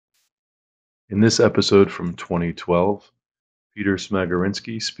In this episode from 2012, Peter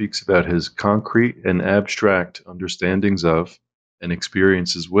Smagorinsky speaks about his concrete and abstract understandings of and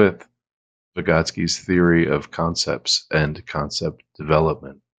experiences with Vygotsky's theory of concepts and concept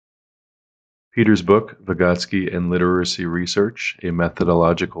development. Peter's book, Vygotsky and Literacy Research, a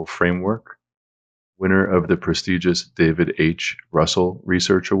Methodological Framework, winner of the prestigious David H. Russell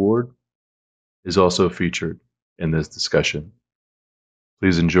Research Award, is also featured in this discussion.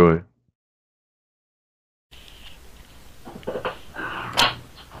 Please enjoy.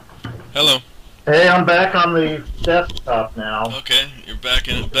 Hello. Hey, I'm back on the desktop now. Okay, you're back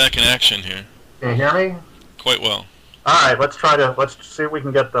in action here. Can you hear me? Quite well. All right, let's see what we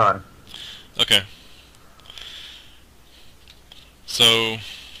can get done. Okay. So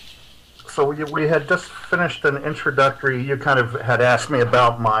we had just finished an introductory. You kind of had asked me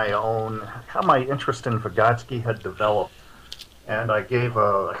about how my interest in Vygotsky had developed, and I gave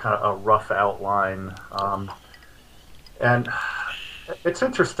a kind of a rough outline. And it's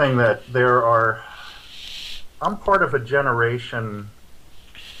interesting that I'm part of a generation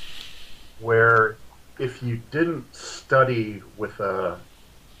where if you didn't study with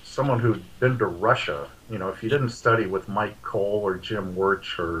someone who'd been to Russia, if you didn't study with Mike Cole or Jim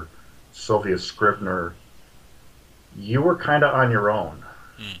Wirch or Sylvia Scribner, you were kind of on your own.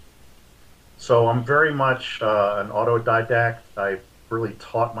 So I'm very much an autodidact. I really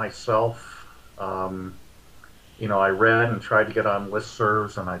taught myself. I read and tried to get on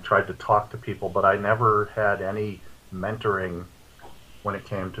listservs, and I tried to talk to people, but I never had any mentoring when it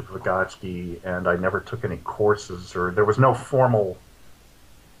came to Vygotsky, and I never took any courses, or there was no formal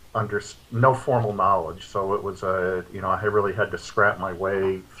knowledge. So it was I really had to scrap my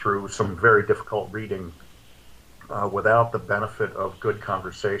way through some very difficult reading without the benefit of good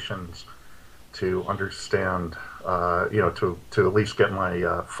conversations to understand, to at least get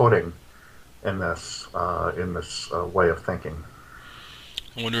my footing in this way of thinking.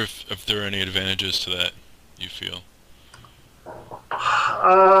 I wonder if there are any advantages to that you feel.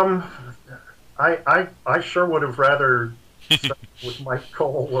 I sure would have rather sat with Mike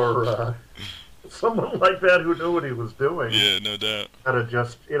Cole or someone like that who knew what he was doing. Yeah, no doubt. Instead of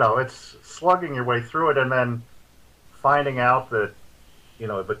just it's slugging your way through it and then finding out that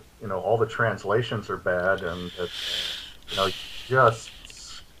all the translations are bad and that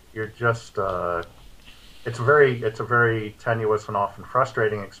it's a very tenuous and often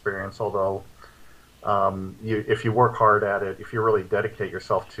frustrating experience. Although if you work hard at it, if you really dedicate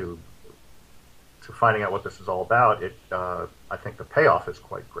yourself to finding out what this is all about, I think the payoff is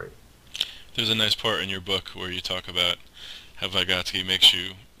quite great. There's a nice part in your book where you talk about how Vygotsky makes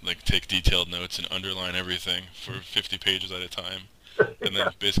you take detailed notes and underline everything for 50 pages at a time, and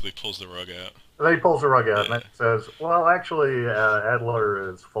then basically pulls the rug out. And then he pulls the rug out and says, "Well, actually,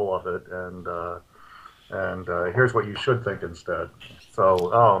 Adler is full of it, and here's what you should think instead."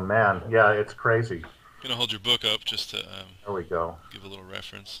 So, oh man, yeah, it's crazy. I'm gonna hold your book up just to there we go. Give a little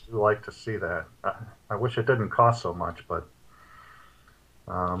reference. We like to see that. I wish it didn't cost so much, but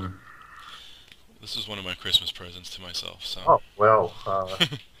this is one of my Christmas presents to myself. So. Oh well,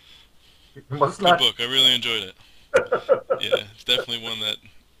 you must not. Good book. I really enjoyed it. Yeah, it's definitely one that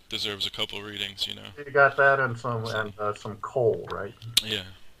deserves a couple readings. You got that and some coal, right? Yeah.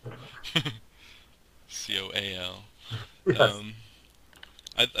 COAL. Yes.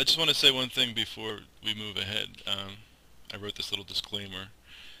 I just want to say one thing before we move ahead. I wrote this little disclaimer.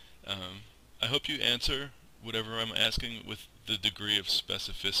 I hope you answer whatever I'm asking with the degree of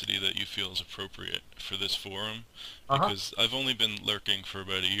specificity that you feel is appropriate for this forum, because I've only been lurking for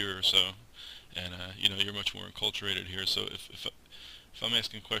about a year or so, and you're much more enculturated here. So if I'm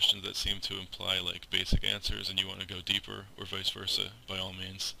asking questions that seem to imply basic answers, and you want to go deeper, or vice versa, by all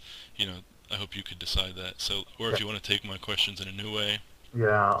means, I hope you could decide that. So, or if you want to take my questions in a new way.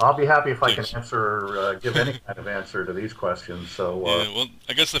 Yeah, I'll be happy if I can give any kind of answer to these questions. So. Yeah, well,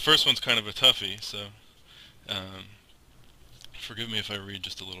 I guess the first one's kind of a toughie, so forgive me if I read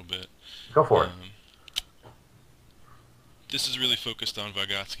just a little bit. Go for it. This is really focused on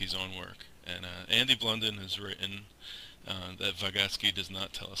Vygotsky's own work, and Andy Blunden has written that Vygotsky does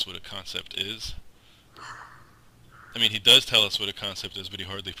not tell us what a concept is. I mean, he does tell us what a concept is, but he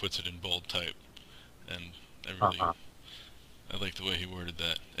hardly puts it in bold type, and I like the way he worded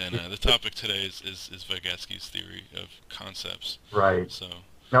that. And the topic today is Vygotsky's theory of concepts. Right. So.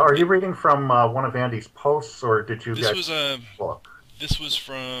 Now, are you reading from one of Andy's posts, or did you get a book? This was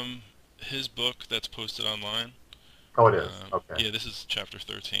from his book that's posted online. Oh, it is? Okay. Yeah, this is chapter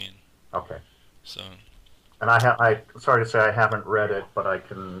 13. Okay. So. And I'm sorry to say I haven't read it, but I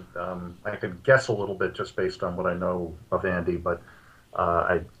can guess a little bit just based on what I know of Andy. But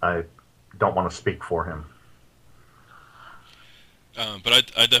I don't want to speak for him.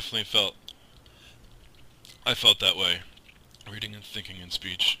 But I definitely I felt that way reading and thinking in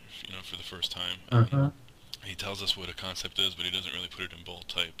speech, for the first time. Mm-hmm. He tells us what a concept is, but he doesn't really put it in bold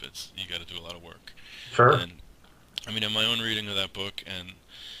type. You got to do a lot of work. Sure. And I mean, in my own reading of that book and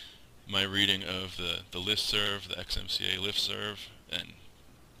my reading of the listserv, the XMCA listserv, and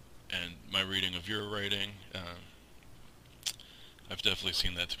my reading of your writing, I've definitely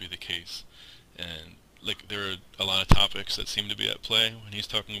seen that to be the case. And like there are a lot of topics that seem to be at play when he's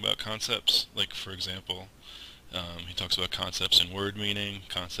talking about concepts. Like for example, he talks about concepts and word meaning,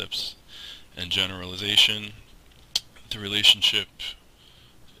 concepts and generalization, the relationship,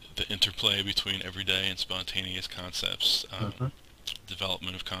 the interplay between everyday and spontaneous concepts, Mm-hmm.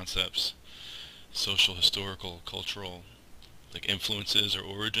 development of concepts, social, historical, cultural, like influences or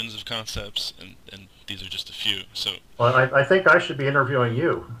origins of concepts, and these are just a few. So Well, I think I should be interviewing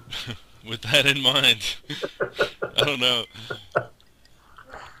you. with that in mind, I don't know.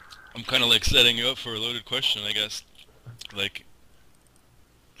 I'm kind of like setting you up for a loaded question, I guess. Like,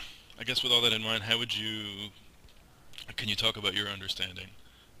 I guess with all that in mind, can you talk about your understanding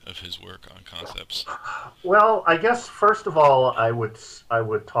of his work on concepts? Well, I guess first of all, I would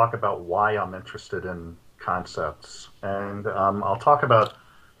talk about why I'm interested in concepts, and I'll talk about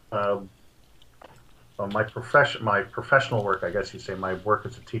uh, my professional work. I guess you say my work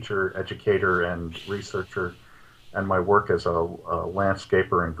as a teacher, educator, and researcher, and my work as a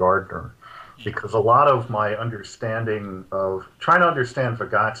landscaper and gardener. Because a lot of my understanding of trying to understand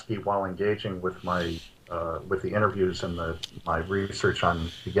Vygotsky while engaging with my with the interviews and my research on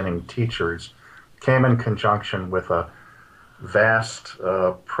beginning teachers came in conjunction with a vast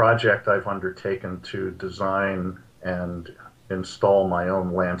project I've undertaken to design and install my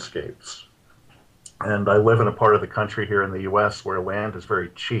own landscapes. And I live in a part of the country here in the U.S. where land is very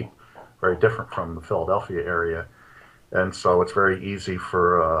cheap, very different from the Philadelphia area, and so it's very easy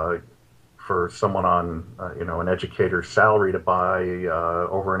for someone on an educator's salary to buy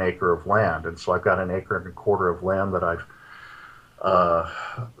over an acre of land. And so I've got an acre and a quarter of land uh,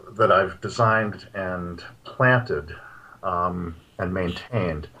 that I've designed and planted and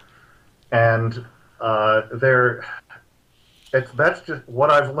maintained. And there, that's just what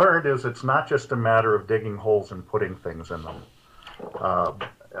I've learned is it's not just a matter of digging holes and putting things in them. Uh,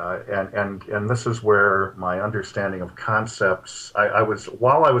 and this is where my understanding of concepts. I was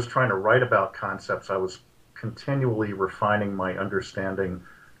while I was trying to write about concepts, I was continually refining my understanding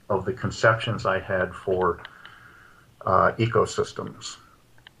of the conceptions I had for ecosystems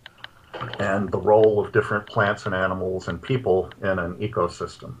and the role of different plants and animals and people in an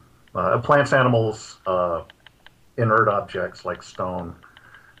ecosystem. Plants, animals, inert objects like stone,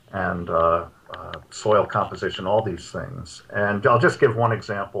 and soil composition, all these things. And I'll just give one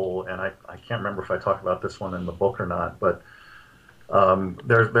example, and I can't remember if I talk about this one in the book or not, but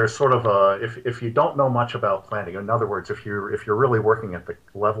there's sort of if you don't know much about planting, in other words, if you're really working at the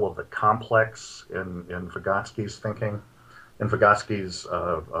level of the complex in Vygotsky's thinking, in Vygotsky's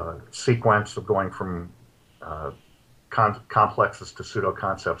sequence of going from complexes to pseudo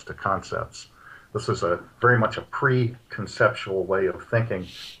concepts to concepts. This is a very much a pre-conceptual way of thinking.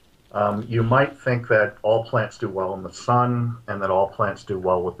 You might think that all plants do well in the sun and that all plants do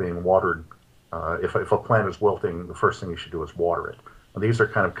well with being watered. If a plant is wilting, the first thing you should do is water it. And these are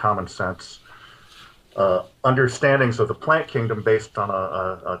kind of common sense understandings of the plant kingdom based on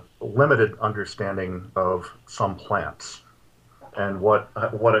a limited understanding of some plants. And what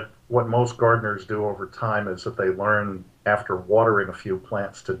most gardeners do over time is that they learn after watering a few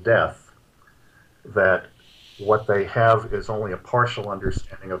plants to death that what they have is only a partial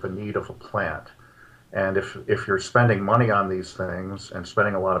understanding of the need of a plant. And if you're spending money on these things and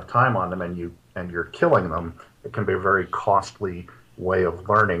spending a lot of time on them and you're killing them, it can be a very costly way of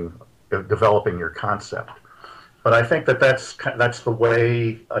learning, of developing your concept. But I think that that's the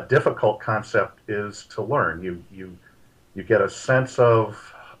way a difficult concept is to learn. You get a sense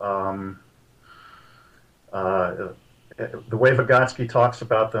of the way Vygotsky talks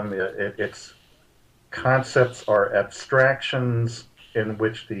about them. It's concepts are abstractions in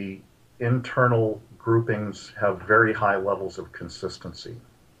which the internal groupings have very high levels of consistency.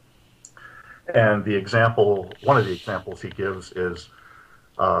 And one of the examples he gives is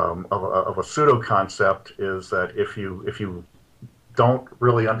of a pseudo concept is that if you don't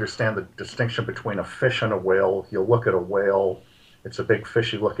really understand the distinction between a fish and a whale, you'll look at a whale, it's a big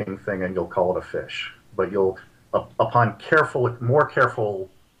fishy looking thing, and you'll call it a fish. But upon more careful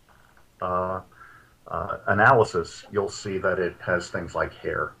analysis, you'll see that it has things like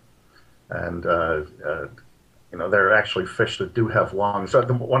hair. And there are actually fish that do have lungs.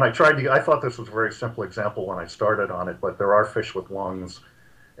 When I thought this was a very simple example when I started on it, but there are fish with lungs,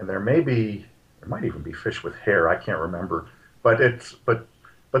 and there might even be fish with hair. I can't remember, but this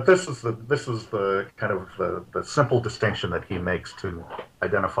is the kind of the simple distinction that he makes to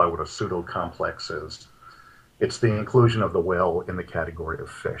identify what a pseudo-complex is. It's the inclusion of the whale in the category of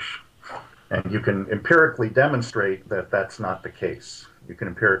fish. And you can empirically demonstrate that that's not the case. You can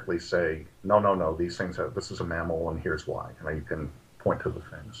empirically say, no, this is a mammal and here's why. And you can point to the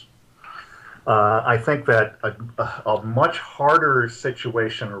things. I think that a much harder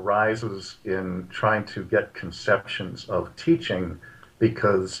situation arises in trying to get conceptions of teaching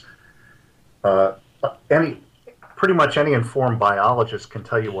because pretty much any informed biologist can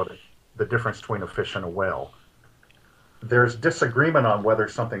tell you what the difference between a fish and a whale. There's disagreement on whether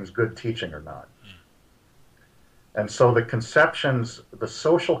something's good teaching or not. And so the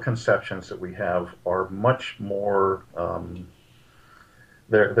social conceptions that we have are much more,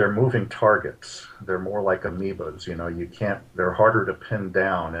 they're moving targets. They're more like amoebas, they're harder to pin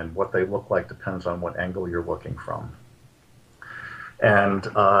down, and what they look like depends on what angle you're looking from. And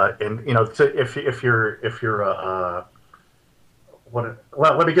if you're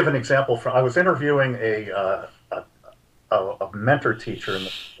let me give an example. I was interviewing a mentor teacher in the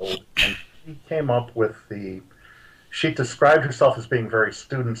field, and she came up with she described herself as being very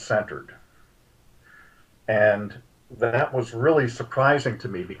student-centered. And that was really surprising to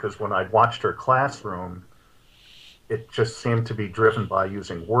me because when I watched her classroom, it just seemed to be driven by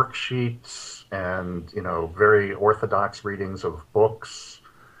using worksheets and, very orthodox readings of books.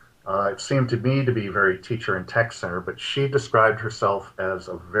 It seemed to me to be very teacher and tech-centered, but she described herself as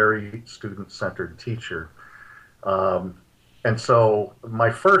a very student-centered teacher. And so my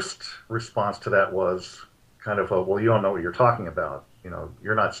first response to that was kind of well, you don't know what you're talking about.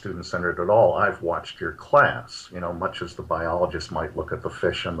 You're not student-centered at all. I've watched your class, much as the biologist might look at the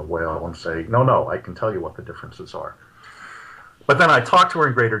fish and the whale and say, no, I can tell you what the differences are. But then I talked to her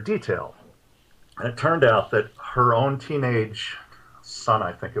in greater detail. And it turned out that her own teenage son,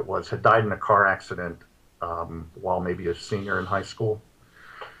 I think it was, had died in a car accident while maybe a senior in high school.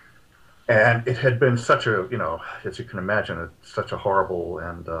 And it had been such a, as you can imagine, such a horrible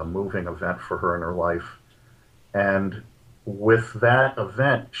and moving event for her in her life. And with that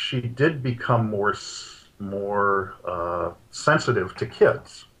event, she did become more sensitive to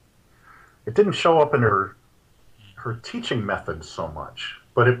kids. It didn't show up in her teaching methods so much,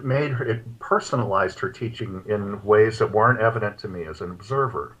 but it personalized her teaching in ways that weren't evident to me as an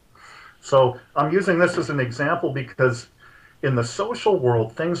observer. So I'm using this as an example because in the social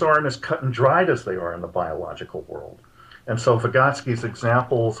world, things aren't as cut and dried as they are in the biological world. And so Vygotsky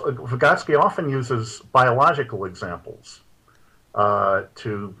often uses biological examples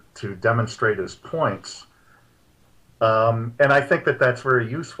to demonstrate his points. And I think that that's very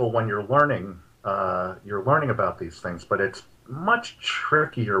useful when you're learning about these things, but it's much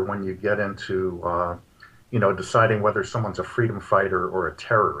trickier when you get into, deciding whether someone's a freedom fighter or a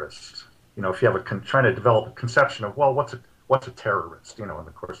terrorist. If you have trying to develop a conception of, well, what's a terrorist? And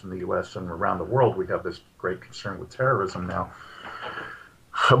of course in the U.S. and around the world, we have this great concern with terrorism now.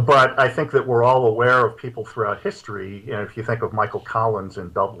 But I think that we're all aware of people throughout history. If you think of Michael Collins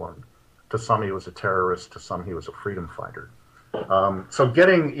in Dublin, to some he was a terrorist, to some he was a freedom fighter. So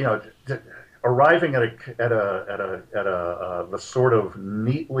getting, arriving at the sort of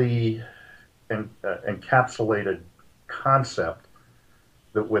neatly encapsulated concept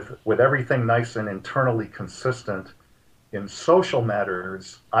that with everything nice and internally consistent in social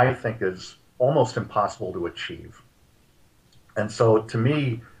matters, I think is almost impossible to achieve. And so to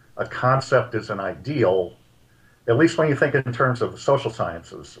me, a concept is an ideal, at least when you think in terms of social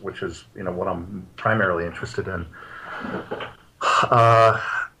sciences, which is what I'm primarily interested in.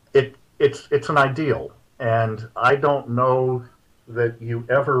 It's an ideal, and I don't know that you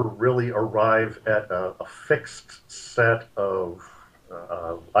ever really arrive at a fixed set of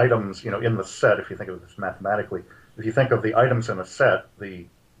items, in the set. If you think of this mathematically, if you think of the items in a set,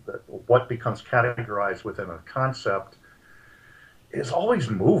 what becomes categorized within a concept is always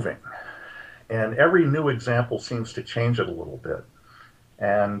moving, and every new example seems to change it a little bit.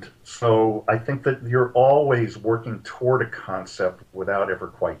 And so I think that you're always working toward a concept without ever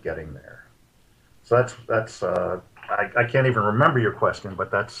quite getting there. So that's I can't even remember your question,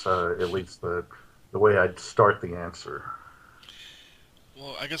 but that's at least the way I'd start the answer.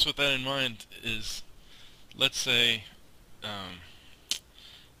 Well, I guess with that in mind is, let's say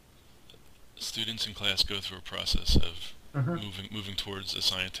students in class go through a process of moving towards a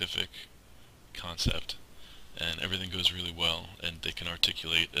scientific concept, and everything goes really well, and they can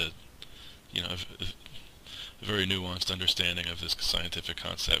articulate a very nuanced understanding of this scientific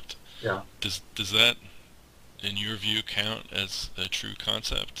concept. Yeah. Does that, in your view, count as a true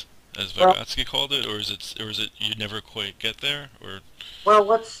concept, as Well, Vygotsky called it, or is it you never quite get there, or well,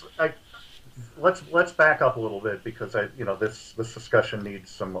 let's back up a little bit because this discussion needs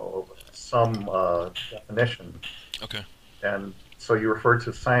some definition. okay, And so you referred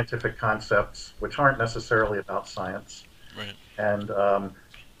to scientific concepts, which aren't necessarily about science. right, And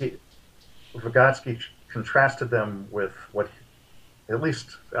he, Vygotsky contrasted them with what, at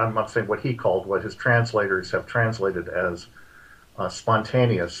least I'm not saying what he called, what his translators have translated as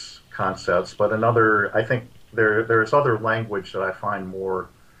spontaneous concepts, but another, I think there's other language that I find more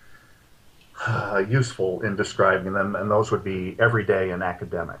useful in describing them, and those would be everyday and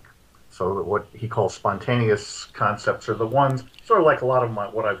academic. So what he calls spontaneous concepts are the ones, sort of like a lot of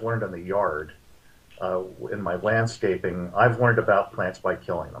what I've learned in the yard, in my landscaping. I've learned about plants by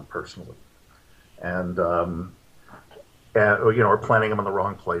killing them personally, and or planting them in the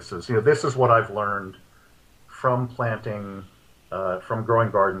wrong places. This is what I've learned from planting, from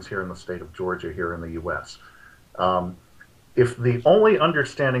growing gardens here in the state of Georgia, here in the U.S. If the only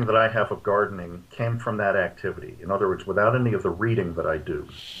understanding that I have of gardening came from that activity, in other words, without any of the reading that I do,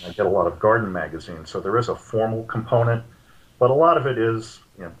 I get a lot of garden magazines, so there is a formal component, but a lot of it is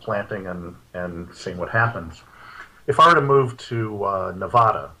planting and seeing what happens. If I were to move to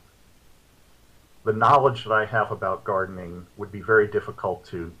Nevada, the knowledge that I have about gardening would be very difficult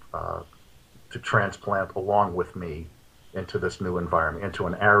to transplant along with me into this new environment, into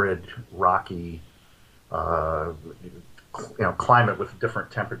an arid, rocky, climate with different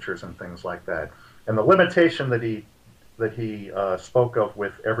temperatures and things like that. And the limitation that he spoke of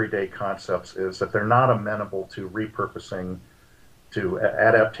with everyday concepts is that they're not amenable to repurposing, to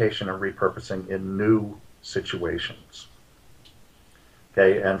adaptation and repurposing in new situations.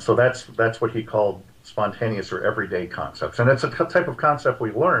 Okay, and so that's what he called spontaneous or everyday concepts, and it's a type of concept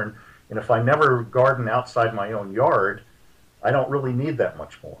we learn. And if I never garden outside my own yard, I don't really need that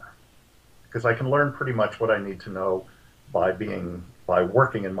much more, because I can learn pretty much what I need to know by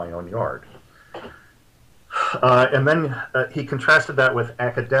working in my own yard. And then he contrasted that with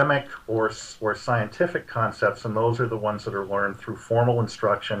academic or scientific concepts, and those are the ones that are learned through formal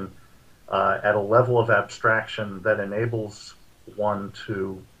instruction at a level of abstraction that enables one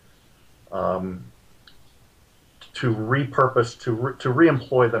to repurpose, to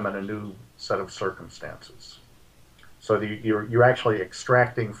reemploy them in a new set of circumstances. So you're actually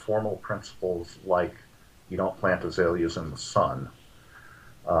extracting formal principles, like you don't plant azaleas in the sun,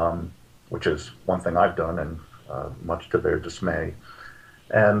 which is one thing I've done, and much to their dismay.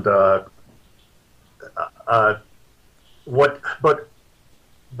 And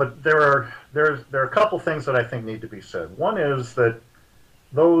but there are a couple things that I think need to be said. One is that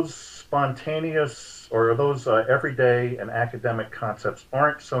those spontaneous or those everyday and academic concepts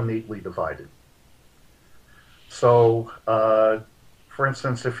aren't so neatly divided. So, for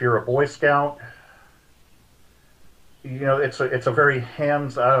instance, if you're a Boy Scout, it's a very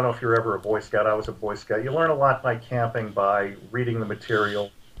hands. I don't know if you're ever a Boy Scout. I was a Boy Scout. You learn a lot by camping, by reading the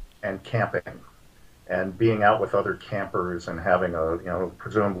material and camping, and being out with other campers and having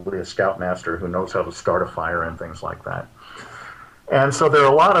presumably a scoutmaster who knows how to start a fire and things like that. And so there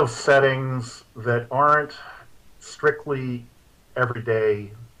are a lot of settings that aren't strictly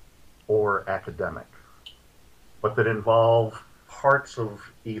everyday or academic, but that involve parts of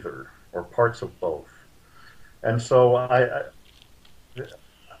either or parts of both. And so I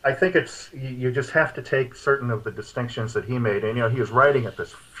think you just have to take certain of the distinctions that he made. And he was writing at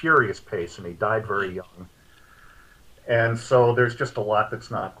this furious pace, and he died very young. And so there's just a lot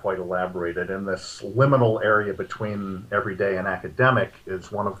that's not quite elaborated. And this liminal area between everyday and academic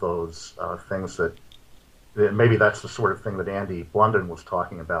is one of those things that maybe that's the sort of thing that Andy Blunden was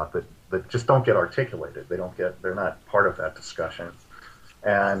talking about, that just don't get articulated. They're not part of that discussion.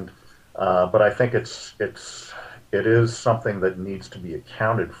 And but I think it is something that needs to be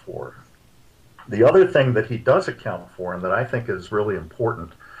accounted for. The other thing that he does account for, and that I think is really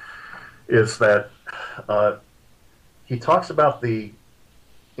important, is that he talks about the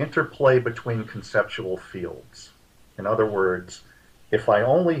interplay between conceptual fields. In other words, if I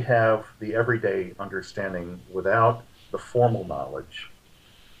only have the everyday understanding without the formal knowledge,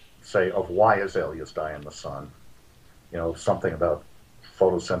 say, of why azaleas die in the sun, something about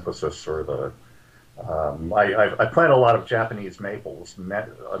photosynthesis, or I plant a lot of Japanese maples,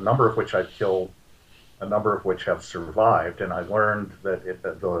 a number of which I've killed, a number of which have survived, and I learned that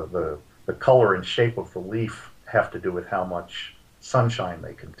the color and shape of the leaf have to do with how much sunshine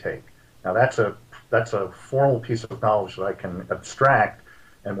they can take. Now that's a formal piece of knowledge that I can abstract,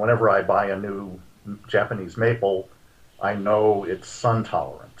 and whenever I buy a new Japanese maple, I know its sun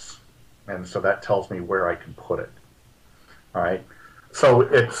tolerance, and so that tells me where I can put it. All right, so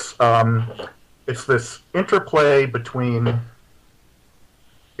it's this interplay between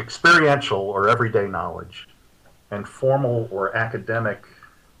experiential or everyday knowledge and formal or academic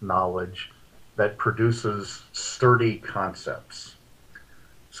knowledge that produces sturdy concepts.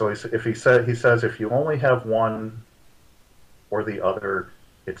 So if he says if you only have one or the other,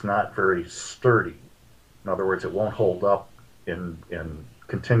 it's not very sturdy. In other words, it won't hold up in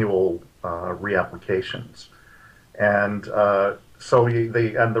continual reapplications. And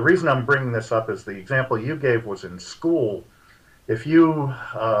and the reason I'm bringing this up is the example you gave was in school. If you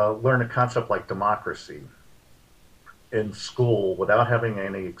learn a concept like democracy in school without having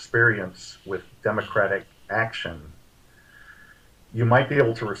any experience with democratic action, you might be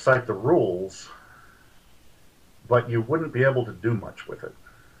able to recite the rules, but you wouldn't be able to do much with it.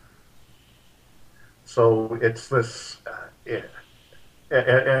 So it's this,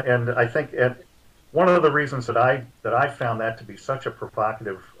 and I think one of the reasons that I found that to be such a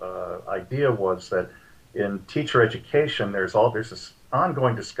provocative idea was that in teacher education, there's this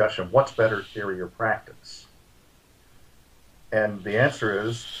ongoing discussion: what's better, theory or practice? And the answer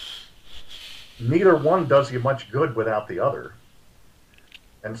is neither one does you much good without the other.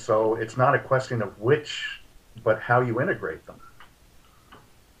 And so it's not a question of which, but how you integrate them.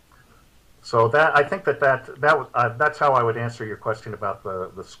 So that I think that's how I would answer your question about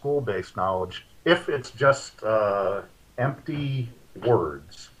the school-based knowledge. If it's just empty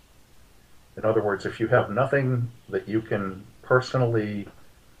words, in other words, if you have nothing that you can personally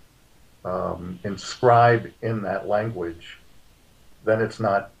inscribe in that language, then it's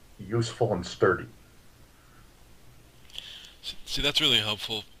not useful and sturdy. See, that's really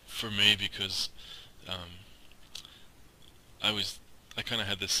helpful for me because um, I kind of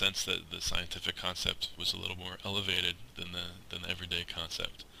had this sense that the scientific concept was a little more elevated than the everyday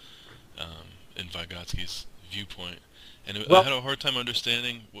concept in Vygotsky's viewpoint, and I had a hard time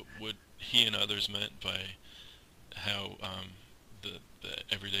understanding what he and others meant by how the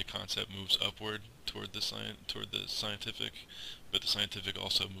everyday concept moves upward toward the scientific, but the scientific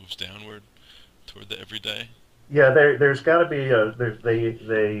also moves downward toward the everyday. Yeah, there's got to be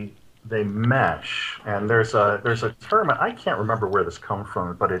they mesh, and there's a term I can't remember where this comes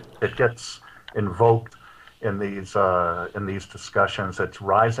from, but it gets invoked in these discussions. It's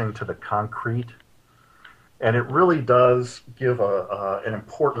rising to the concrete, and it really does give an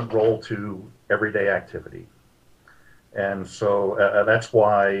important role to everyday activity, and so that's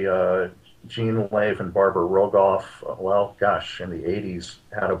why Gene Lave and Barbara Rogoff, well, gosh, in the '80s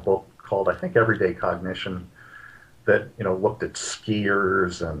had a book called, I think, Everyday Cognition, that looked at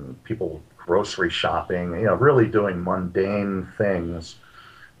skiers and people grocery shopping, really doing mundane things,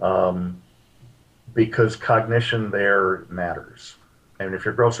 because cognition there matters. And if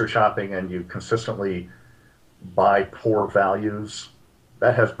you're grocery shopping and you consistently buy poor values,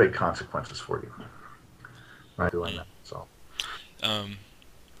 that has big consequences for you. Right, doing that. So, I'm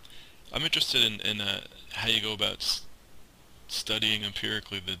interested in how you go about studying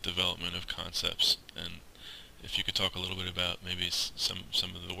empirically the development of concepts, and if you could talk a little bit about maybe some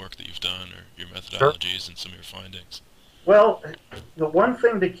of the work that you've done or your methodologies and some of your findings. Well, the one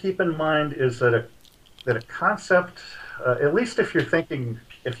thing to keep in mind is that a concept, at least if you're thinking,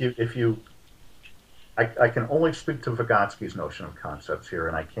 I can only speak to Vygotsky's notion of concepts here,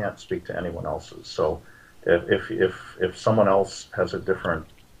 and I can't speak to anyone else's. So if someone else has a different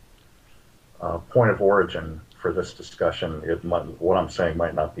point of origin for this discussion, what I'm saying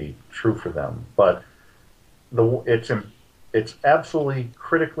might not be true for them. But it's absolutely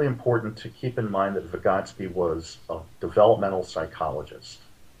critically important to keep in mind that Vygotsky was a developmental psychologist.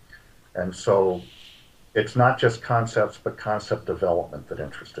 And so it's not just concepts, but concept development that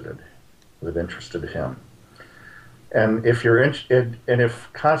interested him. And if you're interested, and if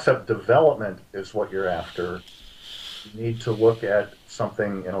concept development is what you're after, you need to look at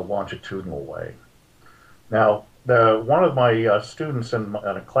something in a longitudinal way. Now, one of my students in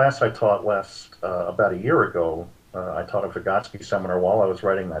a class I taught about a year ago, I taught a Vygotsky seminar while I was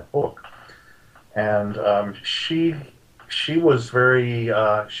writing that book, and she was very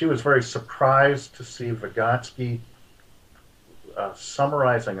surprised to see Vygotsky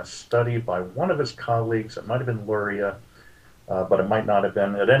summarizing a study by one of his colleagues. It might have been Luria, but it might not have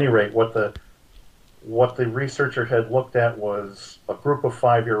been. At any rate, what the researcher had looked at was a group of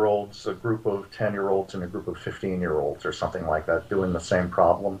 5-year-olds, a group of 10-year-olds, and a group of 15-year-olds, or something like that, doing the same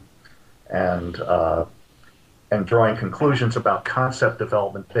problem, and drawing conclusions about concept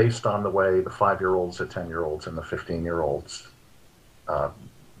development based on the way the 5-year-olds, the 10-year-olds, and the 15-year-olds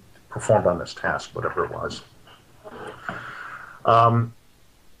performed on this task, whatever it was. Um,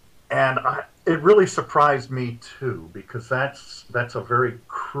 and it really surprised me too, because that's a very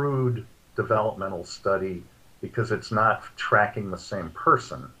crude developmental study, because it's not tracking the same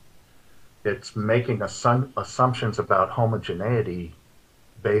person. It's making assumptions about homogeneity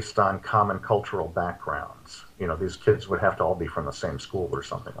based on common cultural backgrounds. You know, these kids would have to all be from the same school or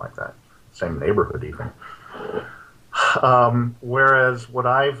something like that, same neighborhood even. Whereas what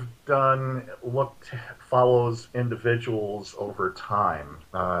I've done follows individuals over time,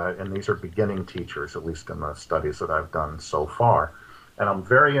 and these are beginning teachers, at least in the studies that I've done so far. And I'm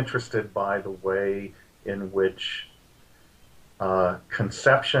very interested by the way in which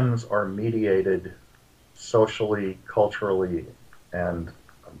conceptions are mediated socially, culturally, and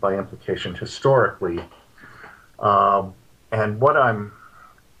by implication historically. And what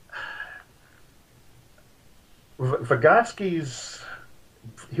Vygotsky's,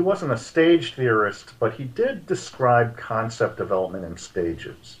 he wasn't a stage theorist, but he did describe concept development in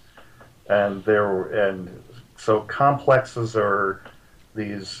stages. And so complexes are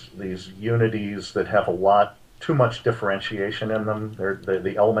these unities that have too much differentiation in them.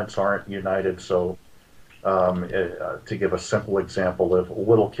 The elements aren't united. So to give a simple example, if a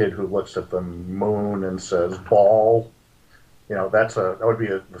little kid who looks at the moon and says ball, you know, that would be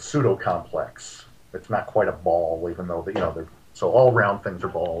the pseudo complex. It's not quite a ball, even though so all round things are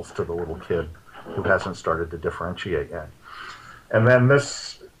balls to the little kid who hasn't started to differentiate yet. And then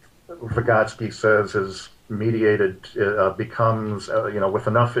this, Vygotsky says, is mediated, becomes with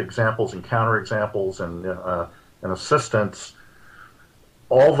enough examples and counterexamples and assistance,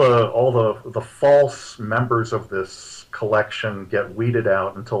 all the false members of this collection get weeded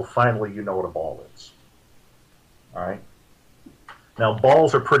out until finally you know what a ball is. All right. Now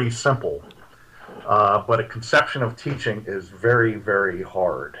balls are pretty simple. But a conception of teaching is very, very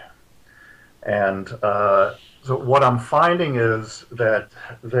hard. And so what I'm finding is that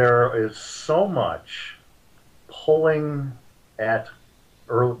there is so much pulling at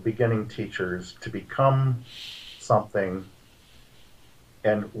early beginning teachers to become something,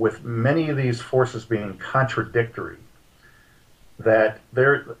 and with many of these forces being contradictory, that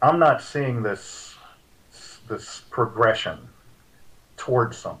I'm not seeing this progression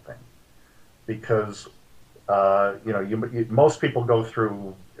towards something. Because most people go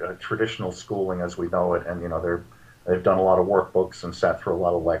through traditional schooling as we know it, and they've done a lot of workbooks and sat through a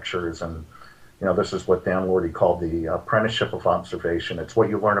lot of lectures, and this is what Dan Lordy called the apprenticeship of observation. It's what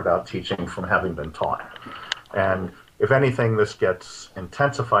you learn about teaching from having been taught. And if anything, this gets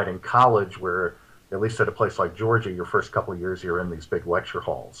intensified in college, where at least at a place like Georgia, your first couple of years you're in these big lecture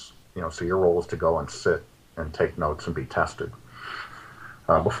halls. So your role is to go and sit and take notes and be tested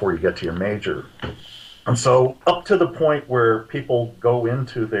before you get to your major. And so up to the point where people go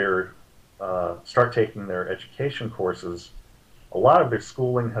into start taking their education courses, a lot of their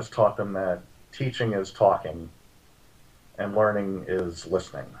schooling has taught them that teaching is talking and learning is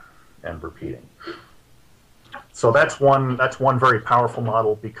listening and repeating. So that's one very powerful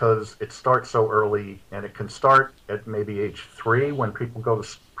model, because it starts so early, and it can start at maybe age 3 when people go to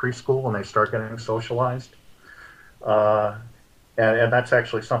preschool and they start getting socialized. And that's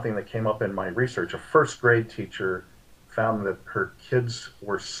actually something that came up in my research. A first grade teacher found that her kids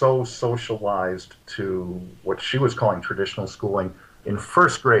were so socialized to what she was calling traditional schooling. In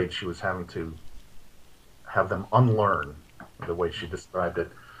first grade, she was having to have them unlearn, the way she described it,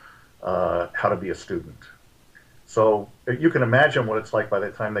 how to be a student. So you can imagine what it's like by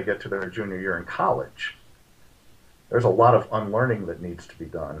the time they get to their junior year in college. There's a lot of unlearning that needs to be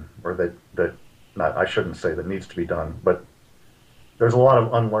done, or I shouldn't say that needs to be done, but there's a lot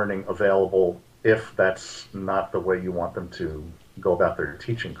of unlearning available if that's not the way you want them to go about their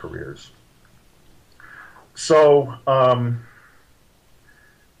teaching careers. So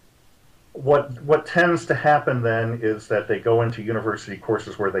what tends to happen then is that they go into university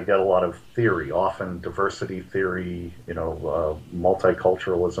courses where they get a lot of theory, often diversity theory,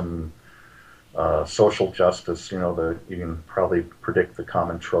 multiculturalism, social justice. You can probably predict the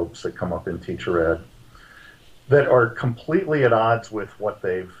common tropes that come up in teacher ed, that are completely at odds with what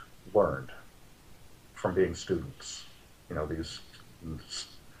they've learned from being students. And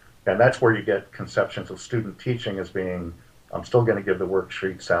that's where you get conceptions of student teaching as being, I'm still going to give the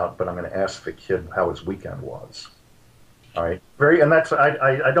worksheets out, but I'm going to ask the kid how his weekend was. All right, and that's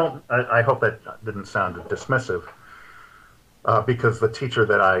I hope that didn't sound dismissive, because the teacher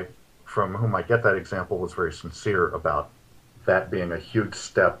from whom I get that example was very sincere about that being a huge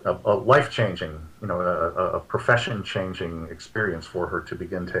step, a life-changing, a profession-changing experience for her to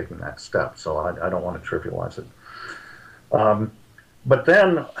begin taking that step. So I don't want to trivialize it. But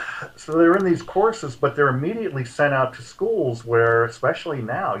then, so they're in these courses, but they're immediately sent out to schools where, especially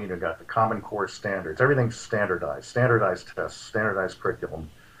now, got the Common Core standards. Everything's standardized, standardized tests, standardized curriculum.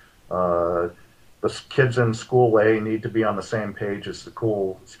 Uh, the kids in school A need to be on the same page as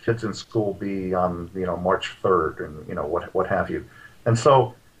the kids in school B on March 3rd, and what have you. And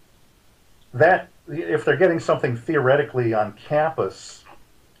so that if they're getting something theoretically on campus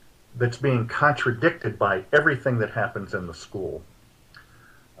that's being contradicted by everything that happens in the school,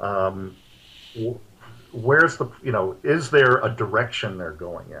 um, where's is there a direction they're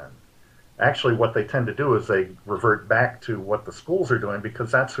going in? Actually, what they tend to do is they revert back to what the schools are doing,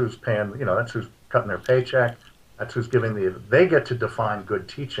 because that's who's paying, that's who's cutting their paycheck, that's who's giving they get to define good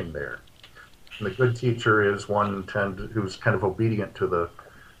teaching there. And the good teacher is who's kind of obedient to the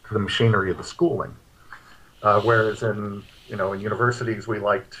machinery of the schooling. Whereas in universities, we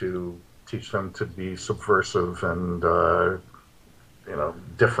like to teach them to be subversive and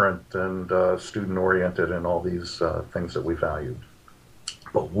different and student oriented and all these things that we value.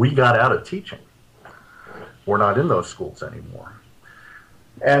 But we got out of teaching. We're not in those schools anymore.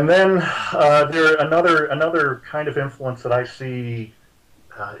 And then another kind of influence that I see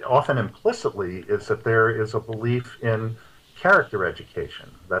often implicitly is that there is a belief in character education,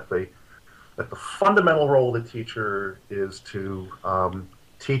 that the fundamental role of the teacher is to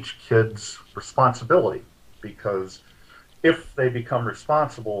teach kids responsibility, because if they become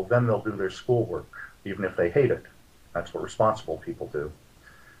responsible, then they'll do their schoolwork, even if they hate it. That's what responsible people do.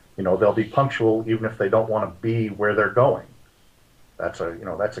 They'll be punctual even if they don't want to be where they're going. That's a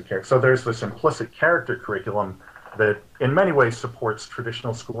character. So there's this implicit character curriculum that in many ways supports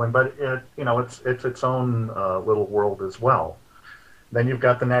traditional schooling, but it's its own little world as well. Then you've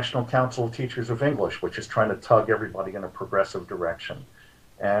got the National Council of Teachers of English, which is trying to tug everybody in a progressive direction.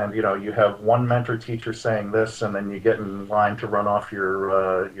 And you have one mentor teacher saying this, and then you get in line to run off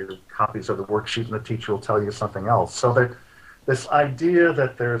your copies of the worksheet, and the teacher will tell you something else. So that this idea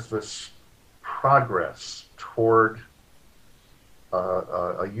that there's this progress toward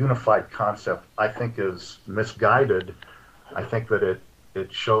a unified concept, I think, is misguided. I think that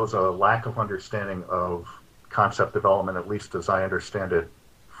it shows a lack of understanding of concept development, at least as I understand it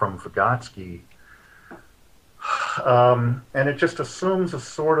from Vygotsky. And it just assumes a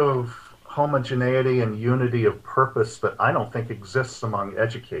sort of homogeneity and unity of purpose that I don't think exists among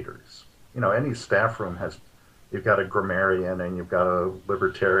educators. Any staff room you've got a grammarian, and you've got a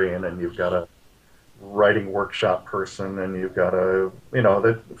libertarian, and you've got a writing workshop person, and you've got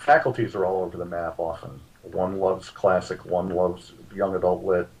the faculties are all over the map often. One loves classic, one loves young adult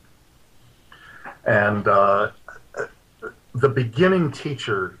lit. And the beginning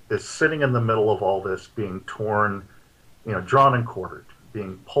teacher is sitting in the middle of all this, being torn, drawn and quartered,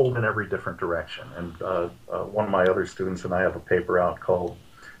 being pulled in every different direction. And one of my other students and I have a paper out called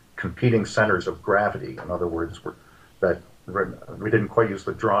Competing Centers of Gravity. In other words, we didn't quite use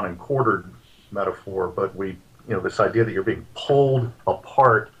the drawn and quartered metaphor, but this idea that you're being pulled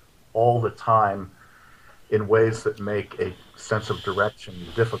apart all the time in ways that make a sense of direction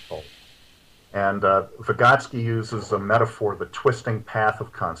difficult. And Vygotsky uses a metaphor, the twisting path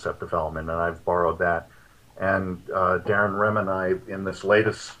of concept development, and I've borrowed that. And Darren Rem and I, in this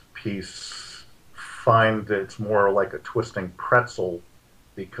latest piece, find that it's more like a twisting pretzel,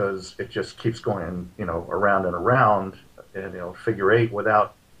 because it just keeps going, around and around, and figure eight,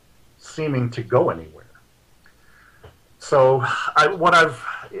 without seeming to go anywhere. So I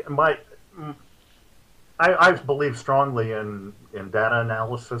believe strongly in data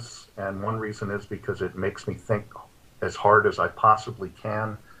analysis, and one reason is because it makes me think as hard as I possibly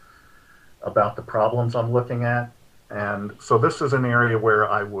can about the problems I'm looking at. And so this is an area where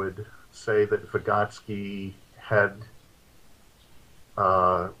I would say that Vygotsky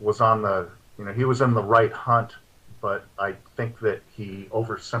was on he was in the right hunt, but I think that he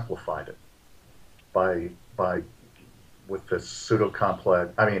oversimplified it with this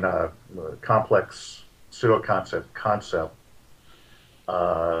complex pseudo-concept.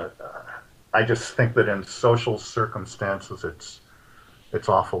 I just think that in social circumstances, it's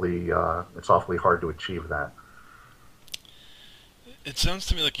awfully hard to achieve that. It sounds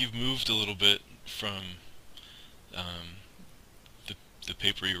to me like you've moved a little bit from the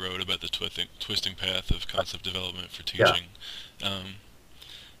paper you wrote about the twisting path of concept development for teaching. Yeah.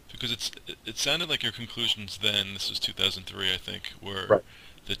 Because it sounded like your conclusions then, this was 2003, I think, were right.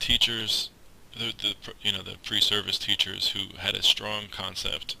 The teachers, the pre-service teachers who had a strong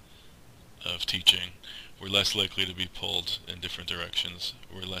concept of teaching were less likely to be pulled in different directions,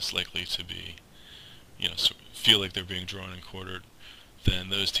 were less likely to be, feel like they're being drawn and quartered than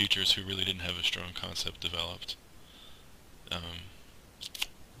those teachers who really didn't have a strong concept developed.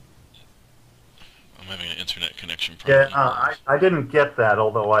 I'm having an internet connection Yeah, problem. I didn't get that,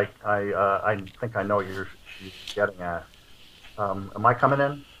 although I think I know what you're getting at. Am I coming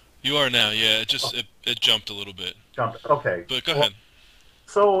in? You are now, yeah. It Oh, just it jumped a little bit, jumped. Okay. but go Well, ahead.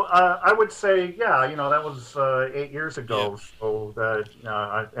 so I would say, yeah, that was 8 years Yeah. ago. So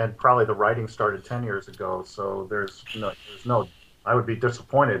that and probably the writing started 10 years ago. So there's no. I would be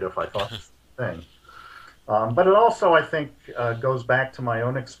disappointed if I thought the same thing. But it also, I think, goes back to my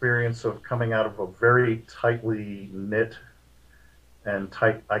own experience of coming out of a very tightly knit and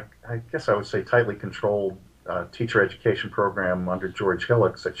I guess I would say tightly controlled teacher education program under George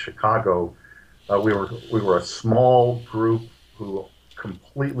Hillocks at Chicago. We were a small group who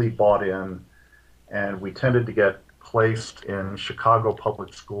completely bought in, and we tended to get placed in Chicago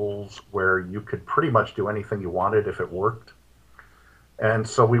public schools where you could pretty much do anything you wanted if it worked. And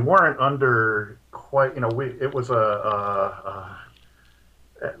so we weren't under quite, it was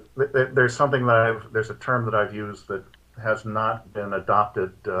there's a term that I've used that has not been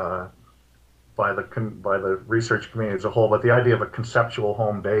adopted by the research community as a whole, but the idea of a conceptual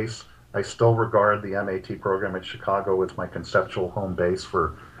home base. I still regard the MAT program at Chicago as my conceptual home base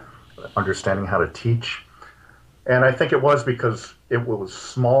for understanding how to teach. And I think it was because it was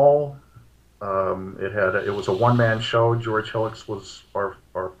small. It was a one-man show. George Hillocks was our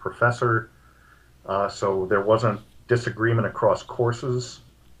professor, so there wasn't disagreement across courses.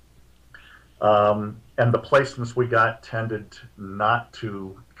 And the placements we got tended not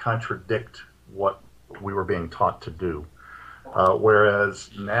to contradict what we were being taught to do. Whereas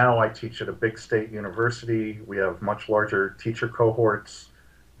now I teach at a big state university, we have much larger teacher cohorts.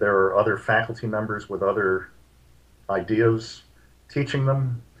 There are other faculty members with other ideas teaching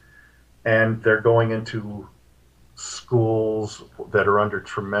them, and they're going into schools that are under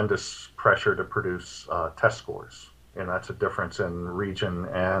tremendous pressure to produce test scores. And that's a difference in region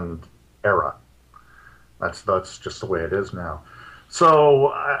and era. That's just the way it is now. So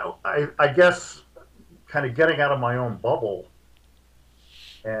I guess kind of getting out of my own bubble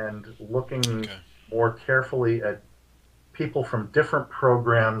and looking Okay. more carefully at people from different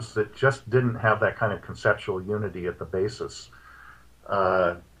programs that just didn't have that kind of conceptual unity at the basis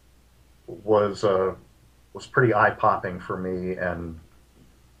uh, was was pretty eye popping for me. And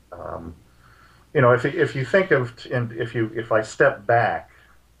if you think of and if I step back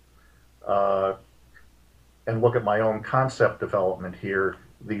uh, and look at my own concept development here,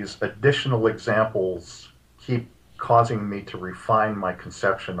 these additional examples keep causing me to refine my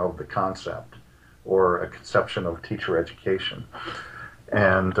conception of the concept or a conception of teacher education,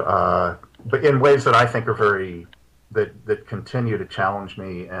 and but in ways that I think are that continue to challenge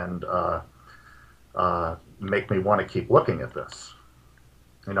me and make me want to keep looking at this.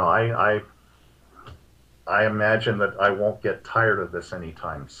 I imagine that I won't get tired of this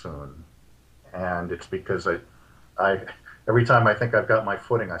anytime soon, and it's because I every time I think I've got my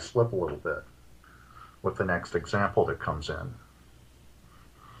footing, I slip a little bit with the next example that comes in.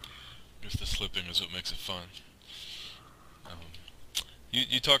 I guess the slipping is what makes it fun. Um,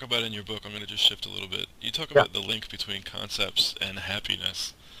 you talk about in your book. I'm going to just shift a little bit. You talk Yeah, about the link between concepts and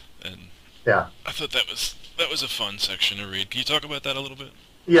happiness, and yeah, I thought that was a fun section to read. Can you talk about that a little bit?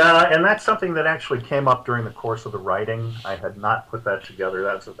 yeah, and that's something that actually came up during the course of the writing. I had not put that together.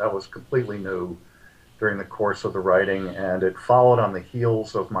 That was completely new during the course of the writing, and it followed on the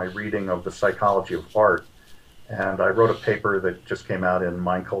heels of my reading of The Psychology of Art. And I wrote a paper that just came out in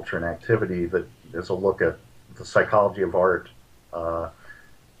Mind, Culture, and Activity that is a look at the psychology of art uh,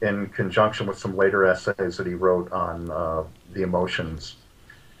 in conjunction with some later essays that he wrote on the emotions.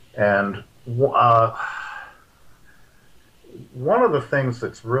 And one of the things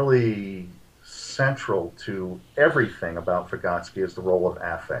that's really central to everything about Vygotsky is the role of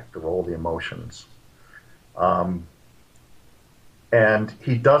affect, the role of the emotions. Um, and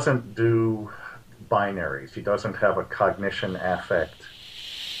he doesn't do binaries. He doesn't have a cognition affect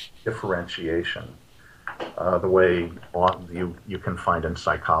differentiation the way you can find in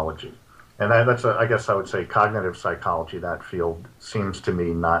psychology. And I guess I would say cognitive psychology, that field seems to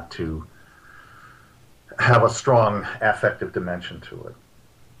me not to have a strong affective dimension to it.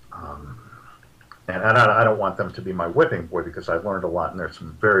 Um, and I don't want them to be my whipping boy because I've learned a lot, and there's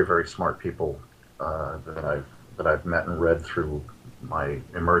some very, very smart people that I've met and read through my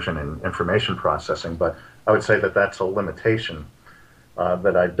immersion in information processing. But I would say that that's a limitation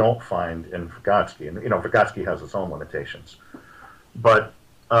that I don't find in Vygotsky. And Vygotsky has its own limitations. But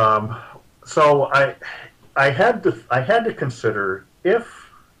so I had to consider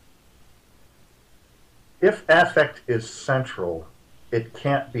if affect is central, it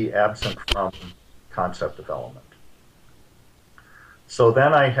can't be absent from concept development. So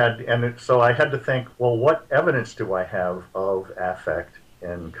then so I had to think, well, what evidence do I have of affect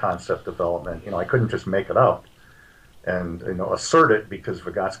in concept development? I couldn't just make it up and assert it because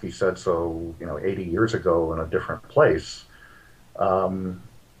Vygotsky said so 80 years ago in a different place. um,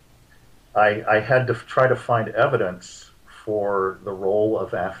 I had to try to find evidence for the role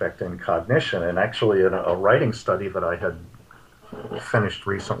of affect in cognition, and actually in a writing study that I had finished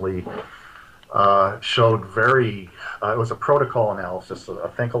recently showed it was a protocol analysis,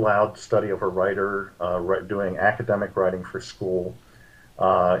 a think aloud study of a writer doing academic writing for school.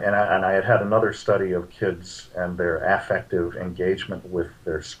 And I had another study of kids and their affective engagement with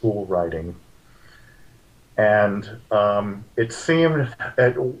their school writing. And it seemed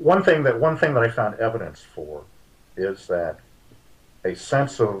one thing that I found evidence for is that a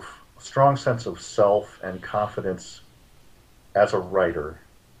strong sense of self and confidence as a writer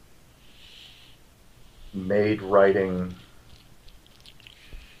made writing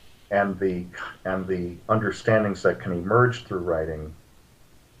and the understandings that can emerge through writing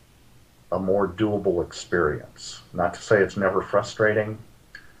a more doable experience. Not to say it's never frustrating,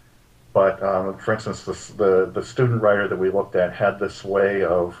 but for instance, the student writer that we looked at had this way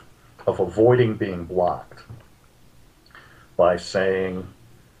of avoiding being blocked by saying,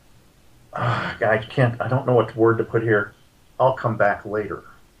 I don't know what word to put here. I'll come back later.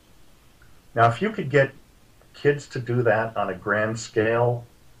 Now, if you could get kids to do that on a grand scale,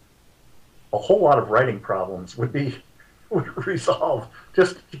 a whole lot of writing problems would resolve.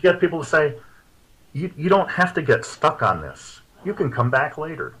 Just to get people to say, you don't have to get stuck on this. You can come back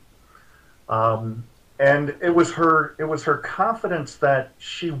later. And it was her confidence that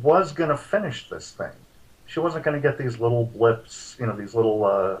she was going to finish this thing. She wasn't going to get these little blips, these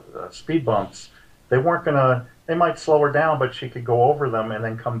little speed bumps. They might slow her down, but she could go over them and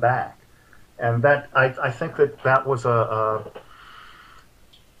then come back. And I think that was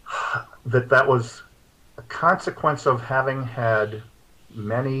that was a consequence of having had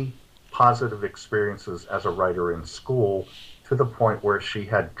many positive experiences as a writer in school, to the point where she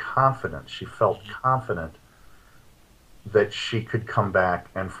had confidence. She felt confident that she could come back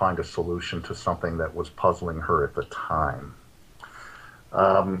and find a solution to something that was puzzling her at the time.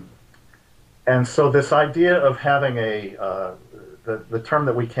 And so this idea of having the term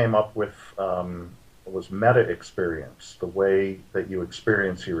that we came up with was meta experience, the way that you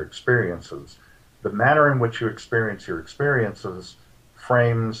experience your experiences. The manner in which you experience your experiences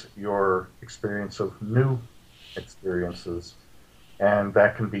frames your experience of new experiences. And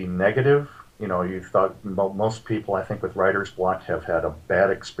that can be negative. You thought most people, I think, with writer's block have had a bad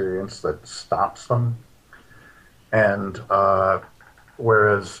experience that stops them. And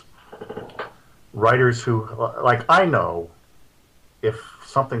whereas writers who, like, I know if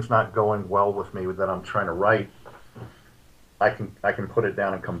something's not going well with me that I'm trying to write, I can put it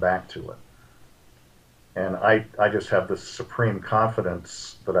down and come back to it. And I just have this supreme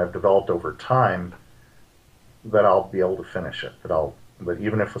confidence that I've developed over time that I'll be able to finish it. That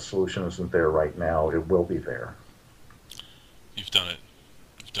even if a solution isn't there right now, it will be there. You've done it.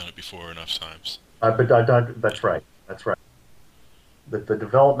 You've done it before enough times. That's right. That's right. That the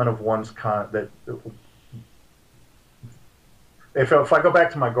development of one's if I go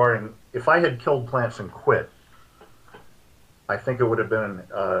back to my garden, if I had killed plants and quit, I think it would have been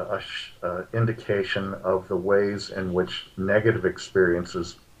an indication of the ways in which negative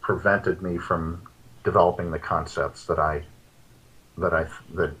experiences prevented me from developing the concepts that at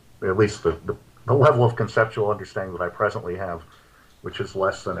least the level of conceptual understanding that I presently have, which is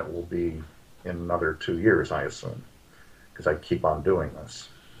less than it will be in another 2 years, I assume, because I keep on doing this.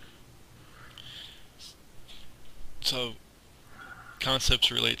 So,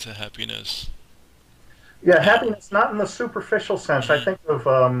 concepts relate to happiness. Yeah, happiness, not in the superficial sense. I think of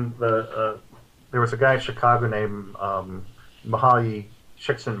there was a guy in Chicago named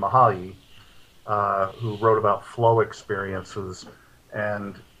Csikszentmihalyi, who wrote about flow experiences,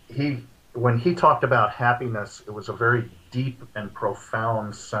 and when he talked about happiness, it was a very deep and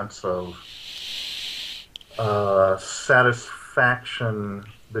profound sense of satisfaction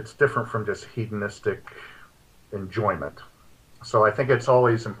that's different from just hedonistic enjoyment. So I think it's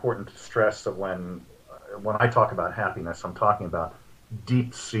always important to stress that when I talk about happiness, I'm talking about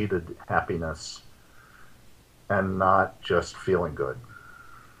deep-seated happiness and not just feeling good.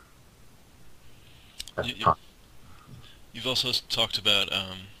 You've also talked about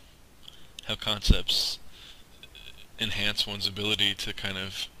how concepts enhance one's ability to kind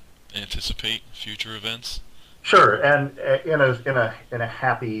of anticipate future events. Sure, and in a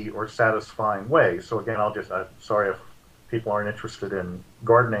happy or satisfying way. So again, I'm sorry if people aren't interested in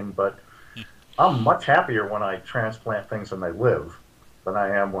gardening, but I'm much happier when I transplant things and they live than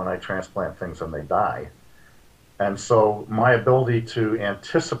I am when I transplant things and they die. And so my ability to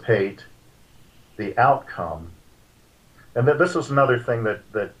anticipate the outcome, and this is another thing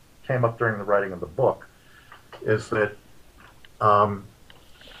that came up during the writing of the book, is that um,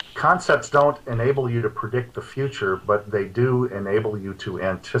 concepts don't enable you to predict the future, but they do enable you to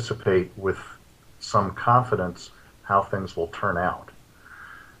anticipate with some confidence how things will turn out.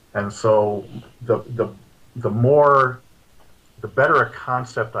 And so the more the better a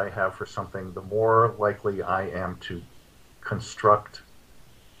concept I have for something, the more likely I am to construct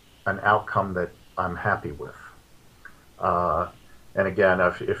an outcome that I'm happy with. And again,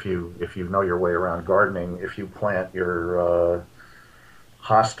 if you know your way around gardening, if you plant your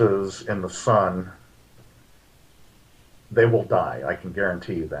hostas in the sun, they will die. I can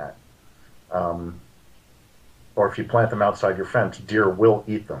guarantee you that. Or if you plant them outside your fence, deer will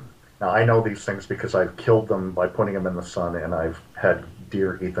eat them. Now, I know these things because I've killed them by putting them in the sun, and I've had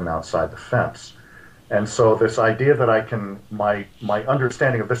deer eat them outside the fence. And so this idea that I can, my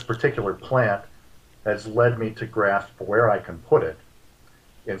understanding of this particular plant has led me to grasp where I can put it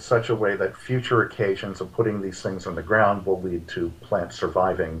in such a way that future occasions of putting these things in the ground will lead to plants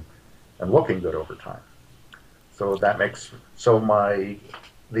surviving and looking good over time. So that makes, so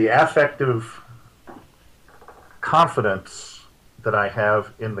the affective confidence that I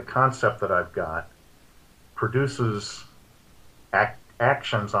have in the concept that I've got produces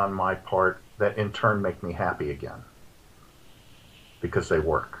actions on my part that in turn make me happy again because they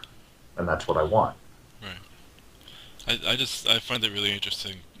work, and that's what I want. Right. I find it really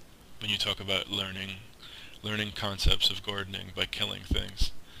interesting when you talk about learning concepts of gardening by killing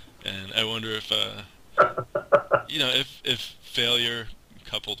things, and I wonder if if failure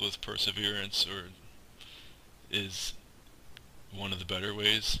coupled with perseverance is one of the better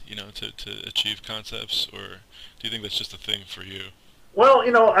ways, to achieve concepts, or do you think that's just a thing for you? Well,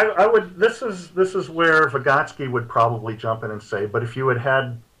 I would. This is where Vygotsky would probably jump in and say, but if you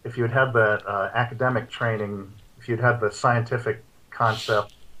had the academic training, if you'd had the scientific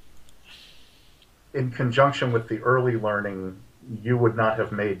concept in conjunction with the early learning, you would not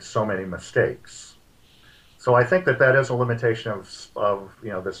have made so many mistakes. So I think that is a limitation of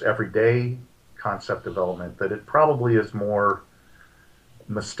this everyday concept development, that it probably is more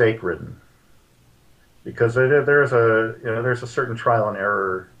mistake ridden, because there's a certain trial and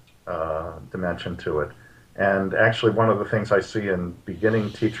error dimension to it. And actually, one of the things I see in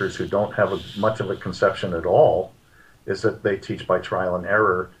beginning teachers who don't have much of a conception at all is that they teach by trial and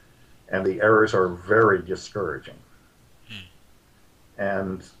error, and the errors are very discouraging.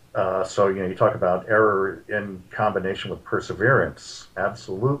 And so you talk about error in combination with perseverance,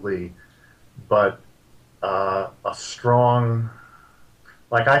 absolutely, but a strong,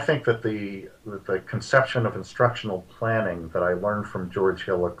 like, I think that the conception of instructional planning that I learned from George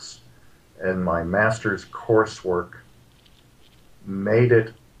Hillocks in my master's coursework made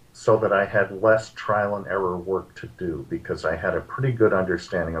it so that I had less trial and error work to do, because I had a pretty good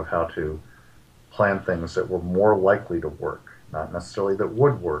understanding of how to plan things that were more likely to work, not necessarily that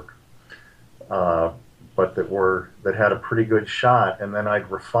would work, but that had a pretty good shot, and then I'd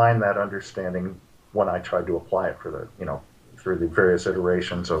refine that understanding when I tried to apply it for through the various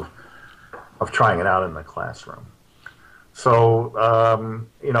iterations of trying it out in the classroom. So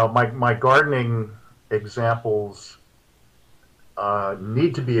my gardening examples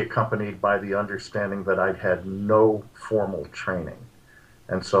need to be accompanied by the understanding that I'd had no formal training,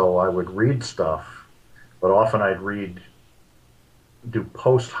 and so I would read stuff, but often I'd do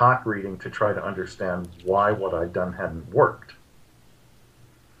post hoc reading to try to understand why what I'd done hadn't worked.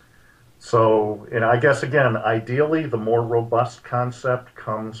 So, I guess, again, ideally, the more robust concept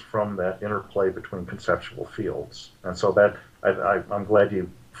comes from that interplay between conceptual fields. And so I'm glad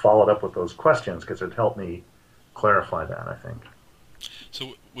you followed up with those questions, because it helped me clarify that, I think.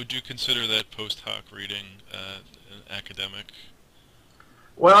 So would you consider that post hoc reading an academic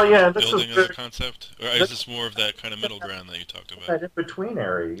Well, yeah, building of the concept? Or is this more of that kind of middle ground that you talked about? That in-between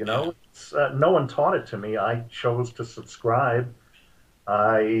area, Yeah. no one taught it to me. I chose to subscribe.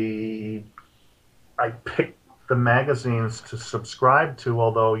 I picked the magazines to subscribe to,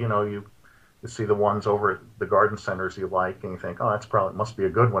 although, you see the ones over at the garden centers you like, and you think, oh, it must be a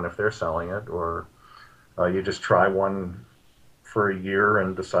good one if they're selling it, or you just try one for a year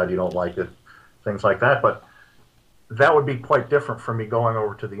and decide you don't like it, things like that. But that would be quite different from me going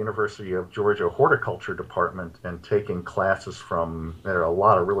over to the University of Georgia Horticulture Department and taking classes there are a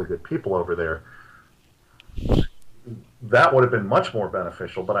lot of really good people over there. That would have been much more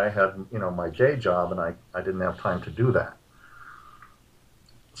beneficial, but I had, my day job, and I didn't have time to do that.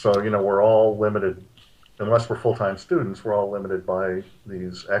 So, we're all limited unless we're full-time students, we're all limited by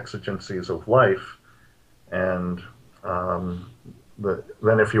these exigencies of life. And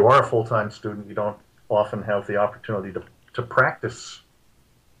then if you are a full-time student, you don't often have the opportunity to practice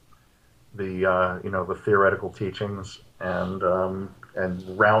the theoretical teachings and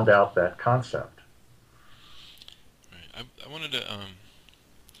round out that concept. Right. I wanted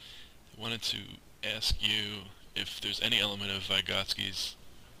to ask you if there's any element of Vygotsky's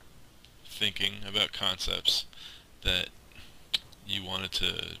thinking about concepts that you wanted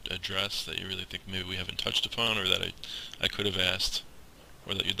to address, that you really think maybe we haven't touched upon, or that I could have asked,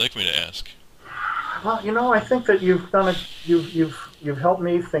 or that you'd like me to ask. Well, I think that you've helped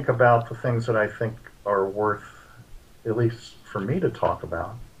me think about the things that I think are worth, at least for me, to talk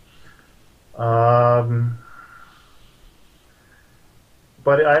about.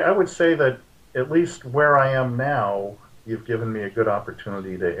 But I would say that at least where I am now, you've given me a good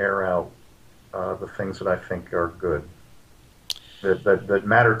opportunity to air out the things that I think are good, that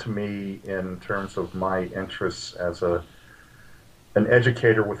matter to me in terms of my interests as an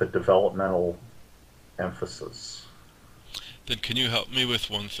educator with a developmental emphasis. Then can you help me with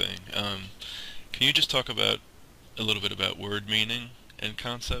one thing? Can you just talk about a little bit about word meaning and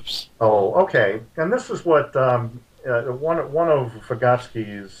concepts? Oh, okay. And this is what one of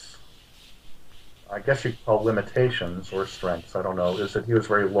Vygotsky's, I guess you could call limitations or strengths, I don't know, is that he was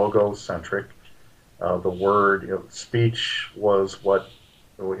very logocentric. The word, speech was what,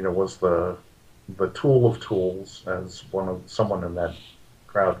 was the tool of tools, as someone in that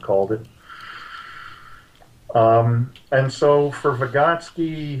crowd called it. And so for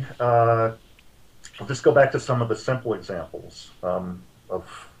Vygotsky, I'll just go back to some of the simple examples of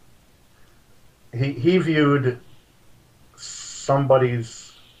he viewed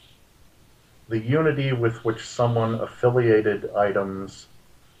the unity with which someone affiliated items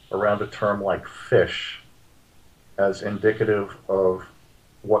around a term like fish as indicative of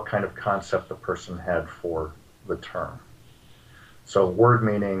what kind of concept the person had for the term. So word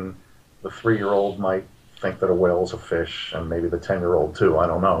meaning, the 3-year-old might think that a whale is a fish, and maybe the 10-year-old too, I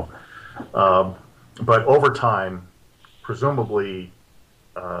don't know. But over time, presumably,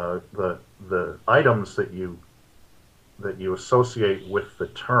 the items that you associate with the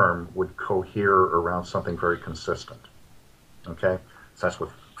term would cohere around something very consistent. Okay, so that's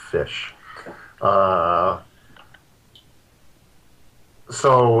with fish.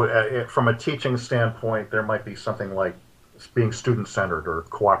 So from a teaching standpoint, there might be something like being student-centered or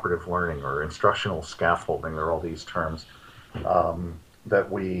cooperative learning or instructional scaffolding. There are all these terms that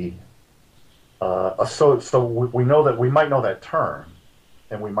we so we know that we might know that term,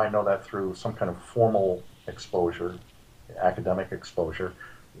 and we might know that through some kind of formal exposure, academic exposure.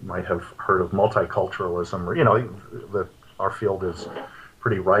 You might have heard of multiculturalism, or our field is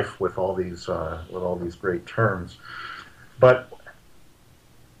pretty rife with all these great terms. But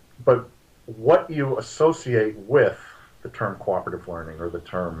what you associate with the term cooperative learning or the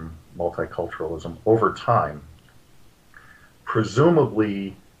term multiculturalism over time,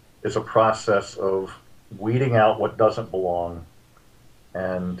 presumably, is a process of weeding out what doesn't belong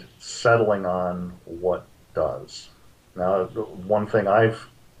and settling on what does. Now, one thing I've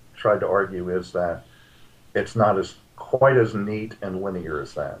tried to argue is that it's not quite as neat and linear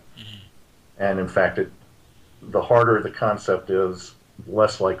as that. Mm-hmm. And in fact, the harder the concept is,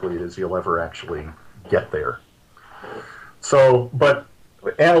 less likely it is you'll ever actually get there. So, but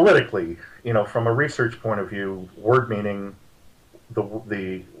analytically, from a research point of view, word meaning,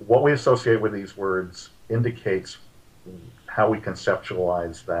 what we associate with these words indicates how we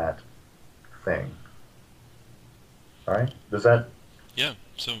conceptualize that thing. All right? Does that? Yeah.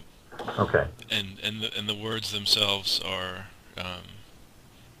 So. Okay. And the words themselves are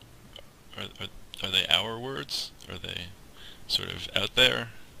they our words? Are they sort of out there?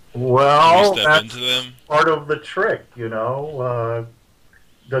 Well, that's into them? Part of the trick,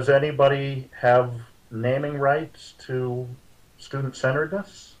 Does anybody have naming rights to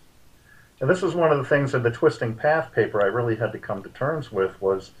student-centeredness? And this is one of the things in the Twisting Path paper I really had to come to terms with,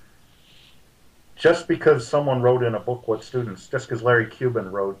 was just because someone wrote in a book just because Larry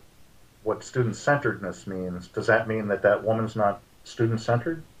Cuban wrote what student-centeredness means, does that mean that woman's not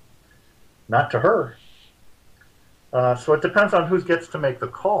student-centered? Not to her. So it depends on who gets to make the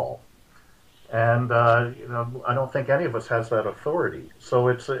call. And, I don't think any of us has that authority. So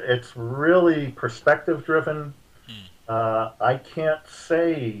it's really perspective-driven. I can't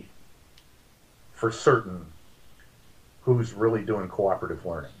say for certain who's really doing cooperative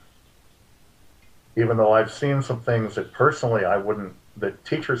learning. Even though I've seen some things that personally that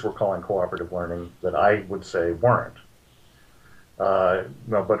teachers were calling cooperative learning that I would say weren't.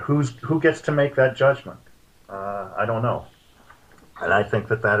 But who gets to make that judgment? I don't know. And I think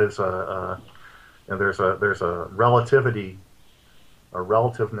that that is there's a relativity, a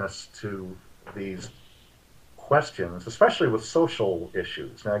relativeness to these questions, especially with social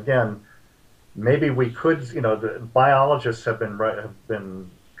issues. Now, again, maybe we could, the biologists have been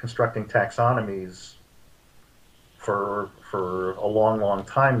constructing taxonomies for a long, long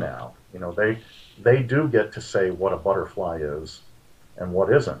time now. They do get to say what a butterfly is and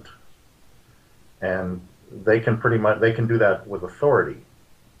what isn't, and they can do that with authority,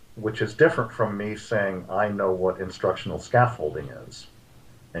 which is different from me saying I know what instructional scaffolding is,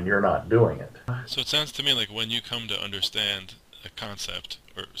 and you're not doing it. So it sounds to me like when you come to understand a concept,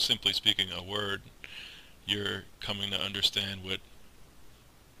 or simply speaking, a word, you're coming to understand what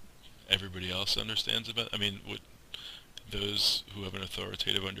everybody else understands about. I mean, what those who have an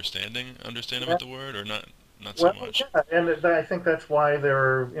authoritative understanding understand about the word, or not? Not so Well, much. yeah, and I think that's why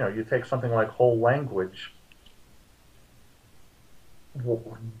you take something like whole language.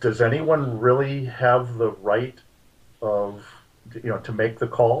 Does anyone really have the right of, to make the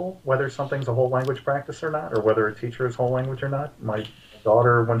call whether something's a whole language practice or not, or whether a teacher is whole language or not? My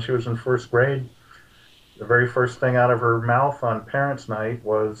daughter, when she was in first grade, the very first thing out of her mouth on parents' night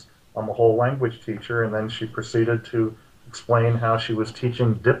was, "I'm a whole language teacher," and then she proceeded to explain how she was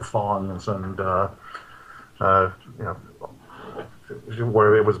teaching diphthongs and uh, you know,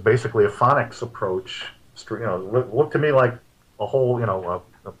 where it was basically a phonics approach. Looked to me like a whole,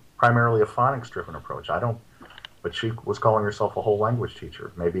 primarily a phonics-driven approach. I don't, but she was calling herself a whole language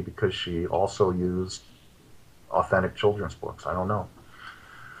teacher, maybe because she also used authentic children's books. I don't know,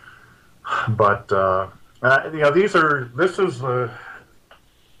 but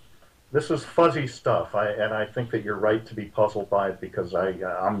this is fuzzy stuff. I think that you're right to be puzzled by it because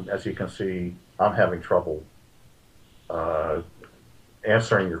I'm, as you can see, I'm having trouble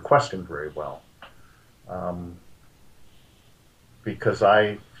answering your question very well. Because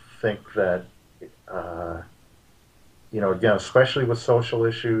I think that, again, especially with social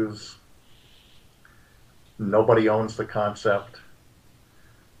issues, nobody owns the concept.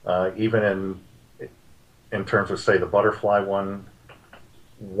 Even in terms of, say, the butterfly one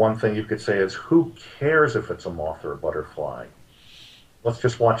thing you could say is, who cares if it's a moth or a butterfly? Let's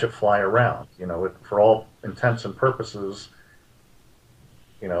just watch it fly around. For all intents and purposes,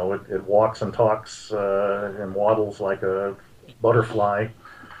 it walks and talks and waddles like a butterfly,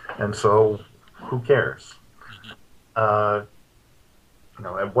 and so who cares? At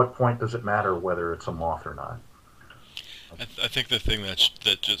what point does it matter whether it's a moth or not? I think the thing that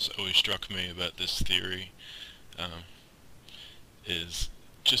just always struck me about this theory is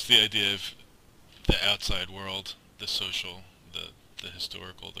just the idea of the outside world, the social, the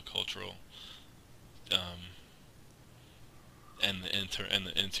historical, the cultural, and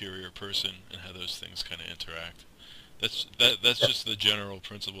the interior person, and how those things kind of interact. That's just the general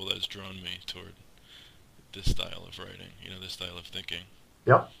principle that's drawn me toward this style of writing. This style of thinking.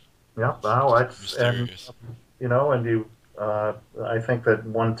 Yep, yep. Oh, It's mysterious. I think that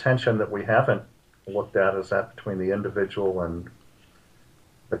one tension that we haven't looked at is that between the individual and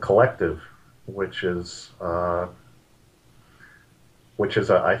the collective, which is I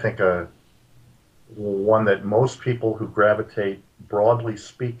think a one that most people who gravitate, broadly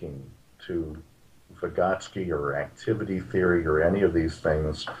speaking, to Vygotsky or activity theory or any of these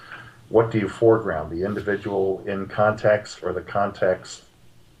things, what do you foreground? The individual in context, or the context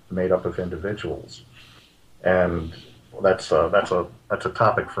made up of individuals? And that's a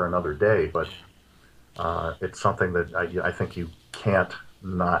topic for another day, but it's something that I think you can't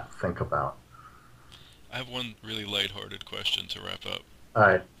not think about. I have one really lighthearted question to wrap up, All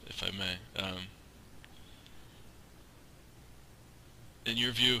right. if I may. In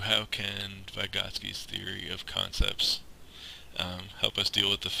your view, how can Vygotsky's theory of concepts help us deal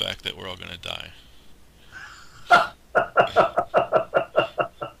with the fact that we're all going to die?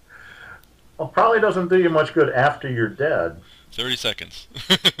 Well, probably doesn't do you much good after you're dead. 30 seconds.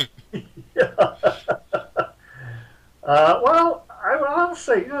 Yeah. Well, I'll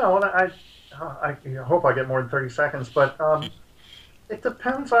say, I hope I get more than 30 seconds, but it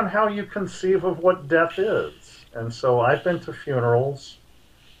depends on how you conceive of what death is. And so I've been to funerals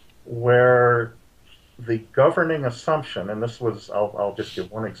where the governing assumption, and I'll just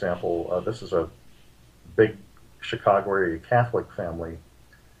give one example. This is a big Chicago area Catholic family,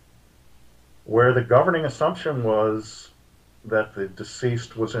 where the governing assumption was that the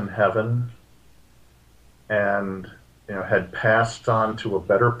deceased was in heaven and had passed on to a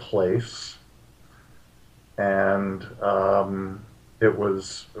better place, and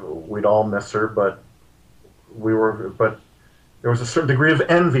we'd all miss her, but there was a certain degree of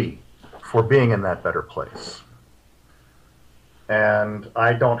envy for being in that better place. And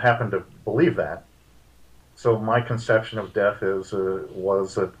I don't happen to believe that. So my conception of death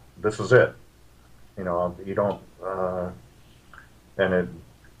was that this is it. You know, you don't, and it,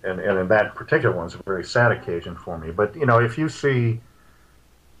 and in that particular one, it's a very sad occasion for me. But you know, if you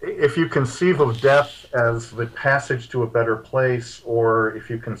conceive of death as the passage to a better place, or if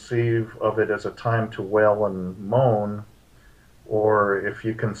you conceive of it as a time to wail and moan, or if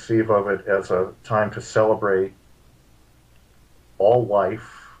you conceive of it as a time to celebrate all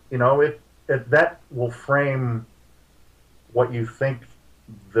life, you know, that will frame what you think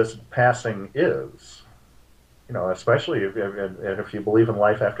this passing is. You know, especially if you believe in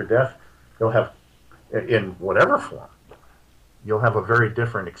life after death, you'll have, in whatever form, you'll have a very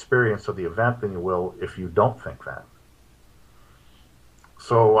different experience of the event than you will if you don't think that.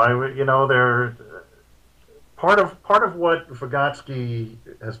 So you know, part of what Vygotsky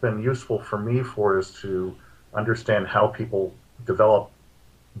has been useful for me for is to understand how people develop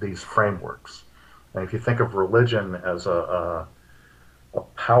these frameworks. And if you think of religion as a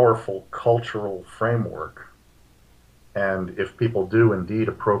powerful cultural framework, and if people do indeed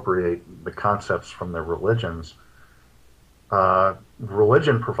appropriate the concepts from their religions,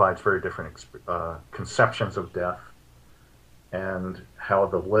 religion provides very different conceptions of death and how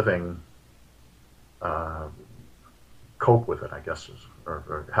the living cope with it, I guess,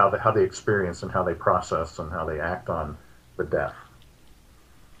 or how they experience and how they process and how they act on the death.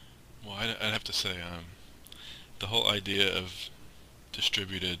 Well, I'd have to say, the whole idea of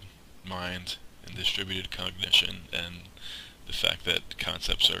distributed mind and distributed cognition, and the fact that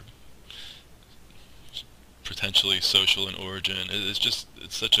concepts are potentially social in origin, it's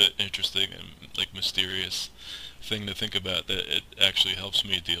such an interesting and like mysterious thing to think about, that it actually helps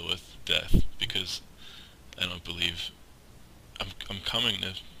me deal with death, because I don't believe I'm coming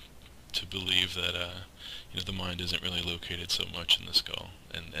to believe that you know, the mind isn't really located so much in the skull,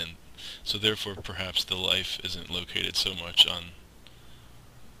 and so therefore perhaps the life isn't located so much on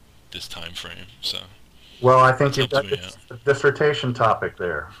this time frame. So well, I think you've helped got me out. a dissertation topic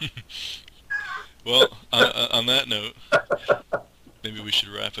there. Well, on that note, maybe we should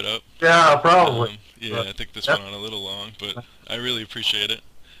wrap it up. Yeah, probably. Yeah, I think this went on a little long, but I really appreciate it.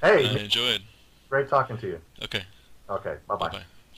 Hey, I enjoyed. great talking to you. Okay. Okay, bye-bye. Bye-bye.